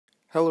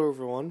Hello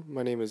everyone,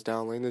 my name is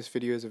Dallin. This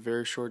video is a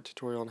very short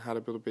tutorial on how to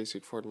build a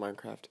basic fort in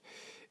Minecraft.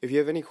 If you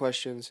have any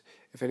questions,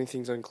 if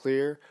anything's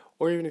unclear,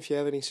 or even if you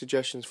have any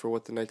suggestions for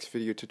what the next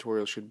video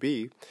tutorial should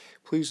be,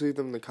 please leave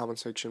them in the comment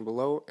section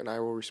below and I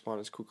will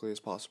respond as quickly as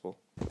possible.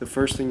 The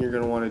first thing you're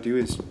going to want to do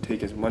is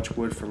take as much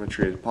wood from a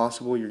tree as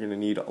possible. You're going to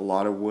need a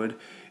lot of wood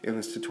in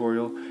this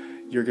tutorial.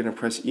 You're going to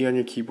press E on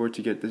your keyboard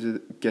to get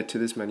to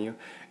this menu,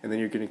 and then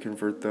you're going to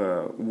convert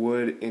the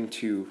wood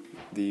into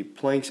the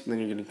planks, and then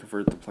you're going to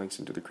convert the planks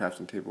into the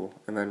crafting table,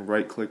 and then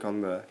right click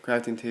on the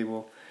crafting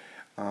table,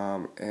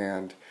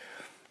 and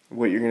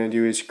what you're going to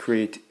do is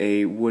create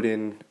a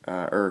wooden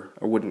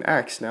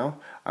axe. Now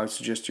I would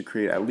suggest to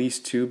create at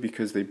least 2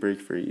 because they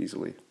break very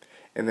easily.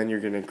 And then you're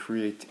going to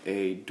create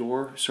a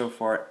door. So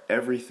far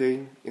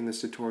everything in this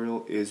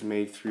tutorial is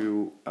made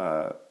through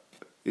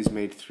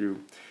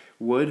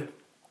wood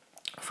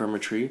from a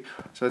tree,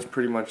 so that's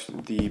pretty much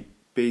the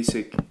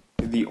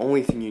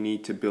only thing you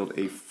need to build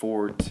a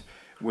fort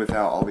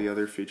without all the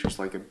other features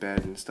like a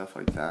bed and stuff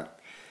like that.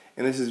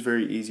 And this is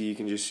very easy. You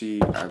can just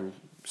see I'm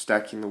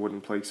stacking the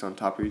wooden planks on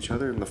top of each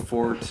other, and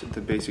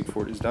the basic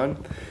fort is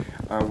done.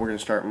 We're going to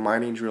start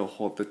mining, drill a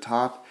hole at the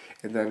top,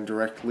 and then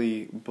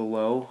directly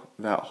below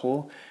that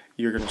hole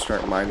you're going to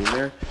start mining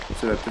there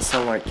so that the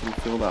sunlight can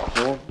fill that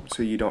hole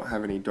so you don't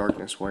have any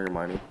darkness while you're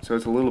mining. So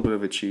it's a little bit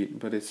of a cheat,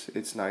 but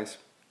it's nice.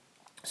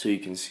 So you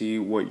can see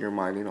what you're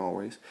mining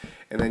always.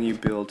 And then you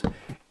build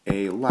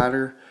a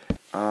ladder,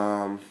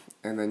 and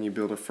then you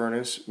build a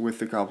furnace with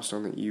the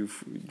cobblestone that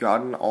you've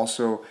gotten.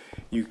 Also,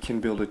 you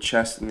can build a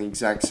chest in the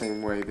exact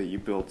same way that you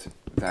built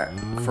that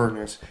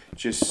furnace.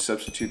 Just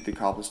substitute the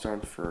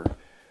cobblestone for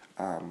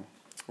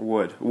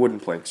wooden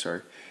planks,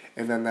 sorry.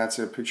 And then that's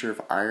a picture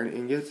of iron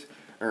ingots,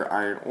 or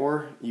iron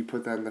ore. You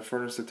put that in the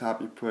furnace at the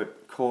top, you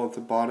put coal at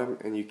the bottom,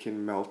 and you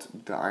can melt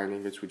the iron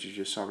ingots, which you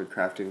just saw me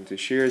crafting, into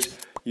shears.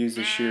 Use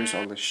the shears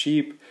on the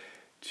sheep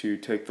to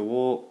take the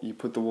wool. You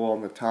put the wool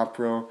on the top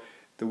row,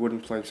 the wooden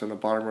planks on the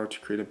bottom row to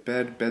create a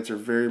bed. Beds are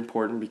very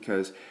important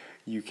because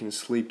you can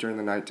sleep during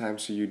the nighttime,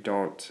 so you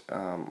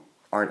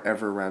aren't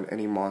ever around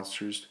any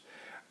monsters.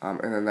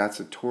 And then that's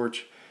a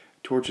torch.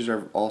 Torches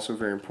are also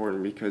very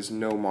important because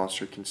no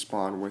monster can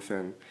spawn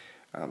within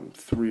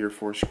 3 or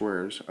 4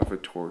 squares of a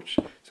torch.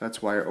 So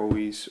that's why I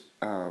always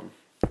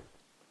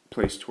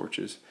place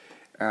torches.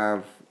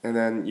 And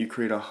then you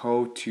create a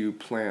hoe to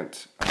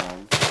plant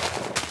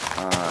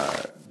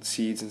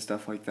seeds and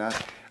stuff like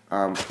that.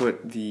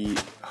 Put the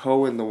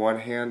hoe in the one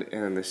hand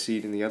and then the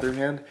seed in the other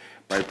hand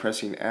by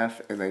pressing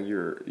F, and then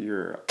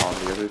you're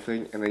on the other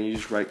thing, and then you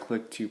just right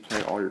click to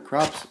plant all your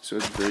crops. So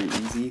it's very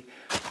easy,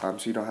 so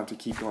you don't have to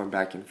keep going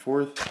back and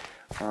forth.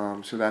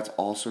 So that's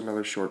also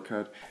another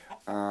shortcut,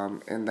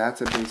 and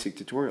that's a basic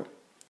tutorial.